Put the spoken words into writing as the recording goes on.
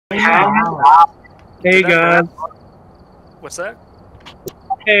Hey guys. What's that?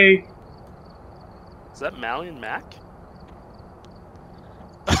 Hey. Is that Mally and Mac?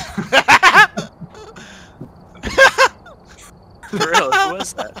 For real, who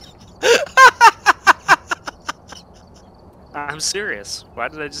was that? I'm serious. Why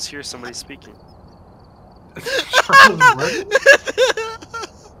did I just hear somebody speaking?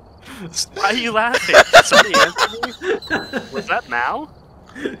 Why are you laughing? Did somebody answer me? Was that Mal?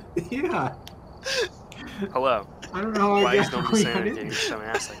 Yeah. Hello. I don't know how Why I is got nobody saying anything each time I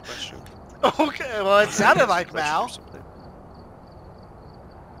ask that question? Okay, well, it sounded like Mal.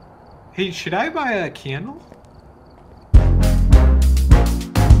 Hey, should I buy a candle?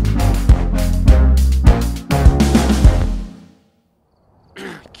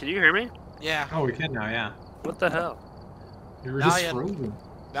 Can you hear me? Yeah. Oh, we can now, yeah. What the hell? You were just frozen.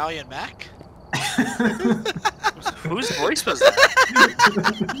 Mally and Mac? Whose voice was that?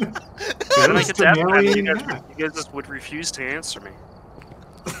 Then I get to ask them, you guys just would refuse to answer me.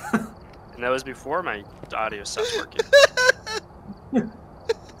 And that was before my audio stopped working.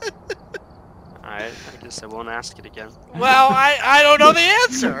 Alright, I guess I won't ask it again. Well, I don't know the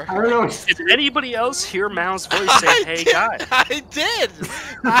answer. I don't know. Did anybody else hear Mal's voice say, hey guy? I did!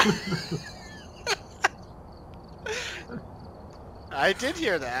 I did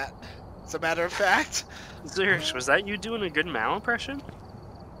hear that, as a matter of fact. Zersch, was that you doing a good Mal impression?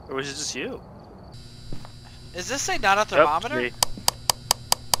 Or was it just you? Is this a not a thermometer? Nope,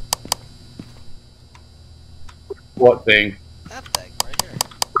 What thing? That thing, right here.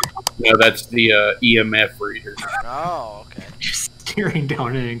 No, that's the EMF reader. Oh, okay. Just staring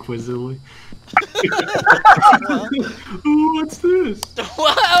down it inquisitively. Well, Ooh, what's this?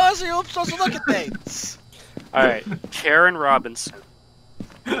 well, how else are you supposed to look at things? Alright, Karen Robinson.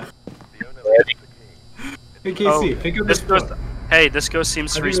 Hey, KC, pick up this ghost. book. Hey, this ghost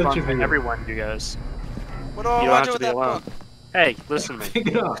seems to I think that's respond your to video. everyone, you guys. What do I You don't want have to do to with be that alone. book? Hey, listen to me. Pick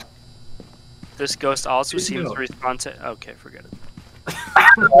it up. This ghost also Pick it seems up. to respond to. Okay, forget it.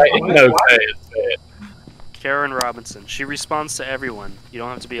 No, say it. Karen Robinson. She responds to everyone. You don't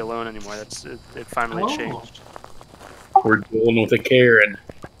have to be alone anymore. That's it. It finally Oh. changed. We're dealing with a Karen.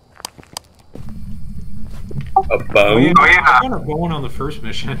 A Oh, bone? yeah. I found a bone on the first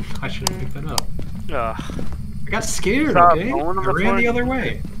mission. I should have picked that up. Ugh. I got scared, Saw a okay? I bone on the ran the floor? other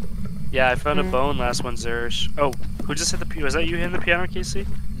way. Yeah, I found a bone last one, Zersch. Oh, who just hit the piano? Was that you hitting the piano, Casey?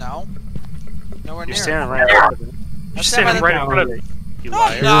 No. Nowhere You're near. standing right in front of it. You're I'm standing standing right in front of it. You No,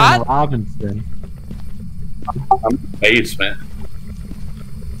 liar. I'm not. Robinson. I'm in the basement.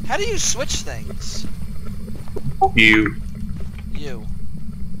 How do you switch things? You. You.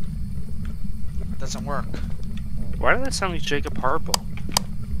 Doesn't work. Why did that sound like Jacob Harple?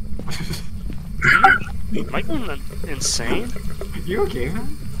 Am I going insane? You okay,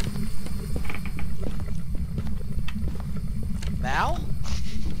 man? Mal?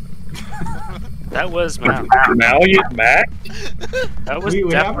 That was Mal. Valiant Mac? That was We have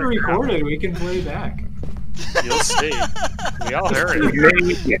it definitely Mal. recorded. We can play back. You'll see. We all heard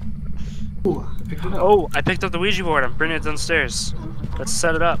it. Ooh, I picked it up. Oh, I picked up the Ouija board. I'm bringing it downstairs. Let's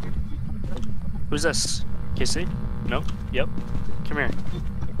set it up. Who's this? Casey? No? Yep. Come here.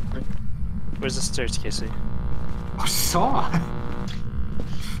 Where's the stairs, Casey? I saw.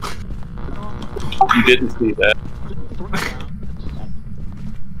 You didn't see that.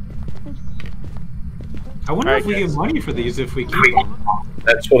 I wonder Alright, if we guys. get money for these if we keep them.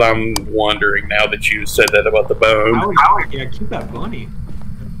 That's what I'm wondering now that you said that about the bone. Yeah, keep that money.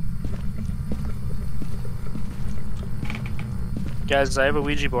 Guys, I have a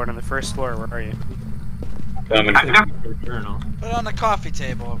Ouija board on the first floor. Where are you? Coming. Journal. Put it on the coffee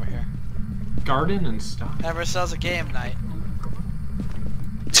table over here. Garden and stuff. Never sells a game night.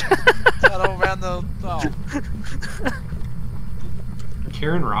 Got all around the. Oh.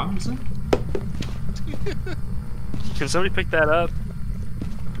 Karen Robinson? Can somebody pick that up?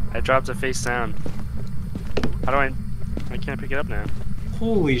 I dropped it face down. How do I can't pick it up now.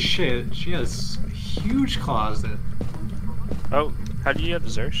 Holy shit, she has a huge closet. Oh, how do you get the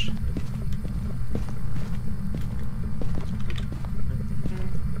Zersch?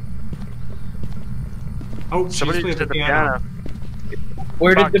 Oh, she's Somebody playing did the piano.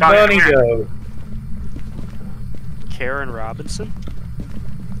 Where did Fuck, the got it. bunny go? Karen Robinson?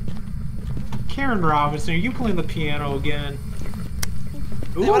 Karen Robinson, are you playing the piano again?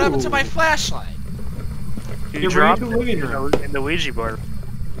 Hey, what happened to Ooh. my flashlight? You You're dropped right it in the living room. in the Ouija board.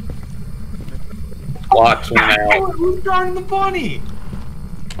 Locks went out. Oh, who's darn the bunny?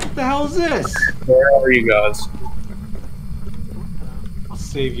 What the hell is this? Where are you guys? I'll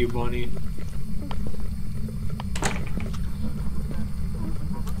save you, bunny.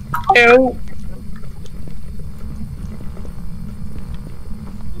 Help!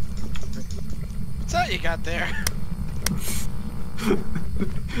 What's that you got there?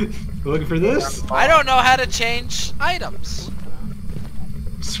 Looking for this? I don't know how to change items.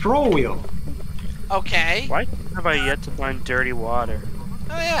 Scroll wheel. Okay. Why have I yet to find dirty water?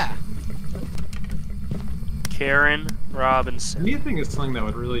 Oh yeah. Karen Robinson. Anything is something that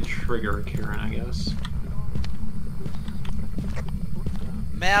would really trigger a Karen, I guess.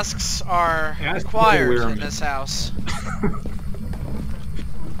 Masks are Ask required Peter in Weirman. this house.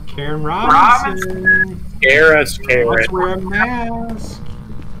 Karen Robinson. Scare us, Karen. Let's wear a mask.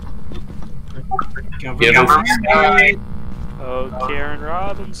 Give us a sign. Oh, Karen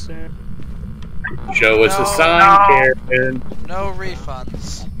Robinson. Show us a No. sign, Karen. No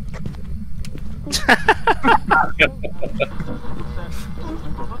refunds.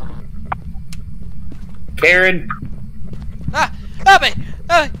 Karen, Ah! Help me!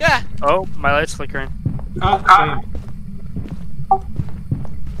 Yeah! Oh, my light's flickering. Same.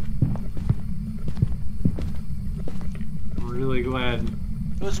 I'm really glad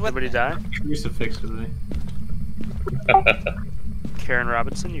Who's with Everybody me? die? crucifix with me. Karen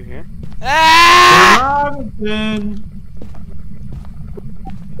Robinson, you here? Ah! Robinson!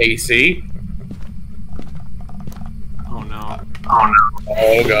 AC. Oh no.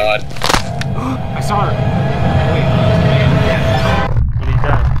 Oh God. I saw her! When he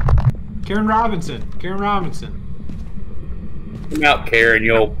died? Wait, Karen Robinson! Karen Robinson! Come out, Karen,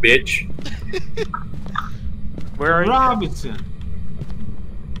 you old bitch. Where are you? Robinson!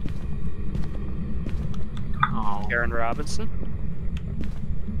 Oh. Karen Robinson?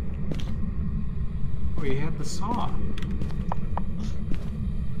 Oh, you had the saw.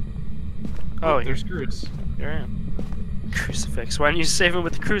 Oh, there's Chris. here I am. Crucifix. Why didn't you save him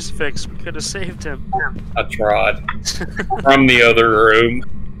with the crucifix? We could have saved him. I tried. From the other room.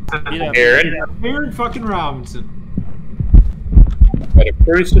 Yeah. Karen, Karen fucking Robinson. got a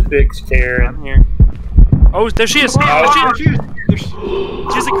crucifix, Karen. I'm here. Oh, there she is! Oh, There she is! there she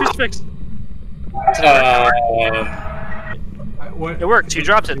is. She's a crucifix! What? It worked. She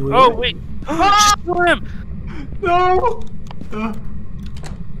dropped it. Oh, wait. She's killing him! No!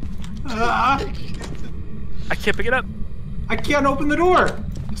 Ah, I can't pick it up. I can't open the door.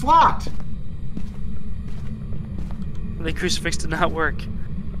 It's locked. The crucifix did not work.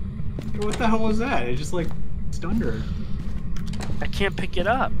 What the hell was that? It just like stunned her. I can't pick it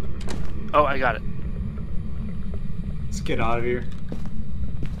up. Oh, I got it. Let's get out of here.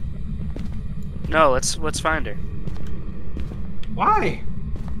 No, let's find her. Why?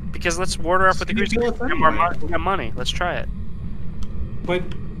 Because let's ward her off with the She can crucifix. kill us We got more anyway. money. We got money. Let's try it. But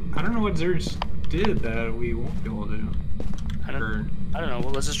I don't know what Zersch did that we won't be able to do. I don't know.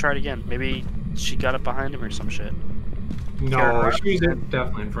 Well, let's just try it again. Maybe she got up behind him or some shit. No, she's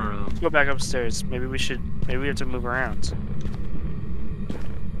definitely in front of them. Let's go back upstairs. Maybe we have to move around.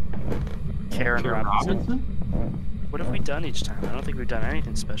 Karen Robinson. What have we done each time? I don't think we've done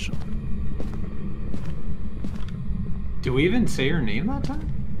anything special. Did we even say her name that time?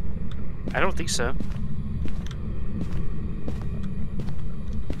 I don't think so.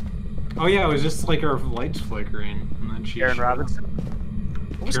 Oh yeah, it was just like our lights flickering, and then she. Karen showed up. Robinson.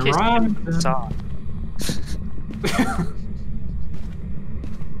 What was Karen Casey Robinson. saw?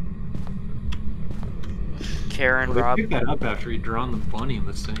 Karen Well, they Robinson. picked that up after he'd drawn the bunny in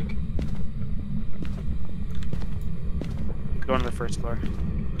the sink. Go to the first floor.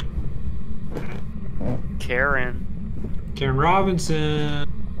 Karen. Karen Robinson.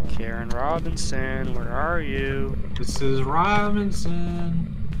 Karen Robinson, where are you? This is Robinson.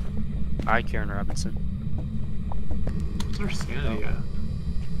 Hi, Karen Robinson. What's our sanity at?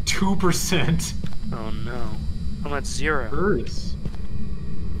 2%. Oh no. I'm at 0. Curse.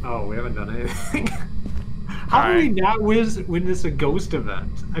 Oh, we haven't done anything. How Alright. did we not win this a ghost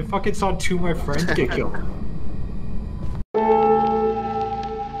event? I fucking saw 2 of my friends get killed.